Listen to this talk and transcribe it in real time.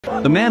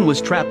The man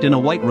was trapped in a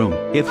white room.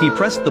 If he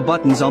pressed the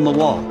buttons on the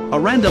wall, a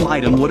random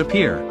item would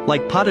appear,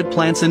 like potted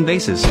plants and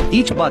vases.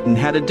 Each button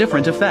had a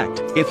different effect.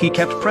 If he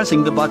kept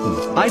pressing the button,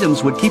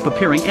 items would keep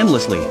appearing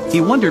endlessly. He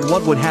wondered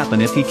what would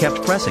happen if he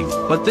kept pressing.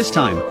 But this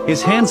time,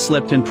 his hand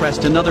slipped and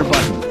pressed another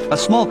button. A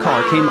small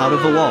car came out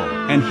of the wall,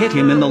 and hit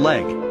him in the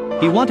leg.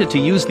 He wanted to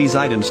use these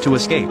items to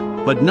escape,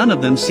 but none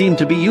of them seemed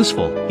to be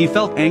useful. He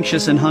felt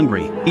anxious and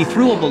hungry. He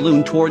threw a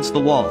balloon towards the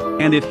wall,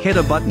 and it hit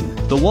a button.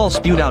 The wall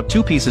spewed out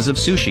 2 pieces of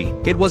sushi.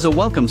 It was a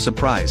welcome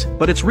surprise,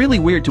 but it's really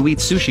weird to eat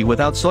sushi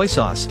without soy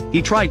sauce.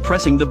 He tried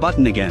pressing the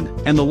button again,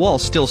 and the wall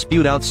still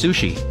spewed out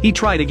sushi. He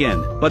tried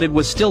again, but it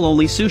was still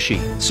only sushi.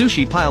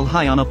 Sushi piled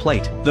high on a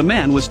plate. The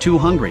man was too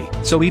hungry,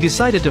 so he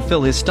decided to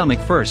fill his stomach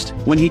first.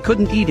 When he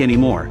couldn't eat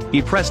anymore,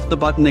 he pressed the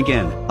button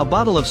again. A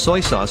bottle of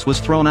soy sauce was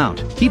thrown out.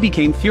 He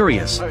became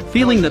furious,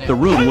 feeling that the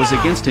room was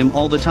against him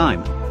all the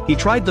time. He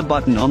tried the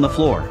button on the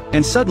floor,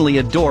 and suddenly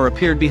a door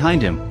appeared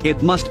behind him.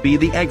 It must be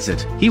the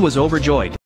exit. He was overjoyed.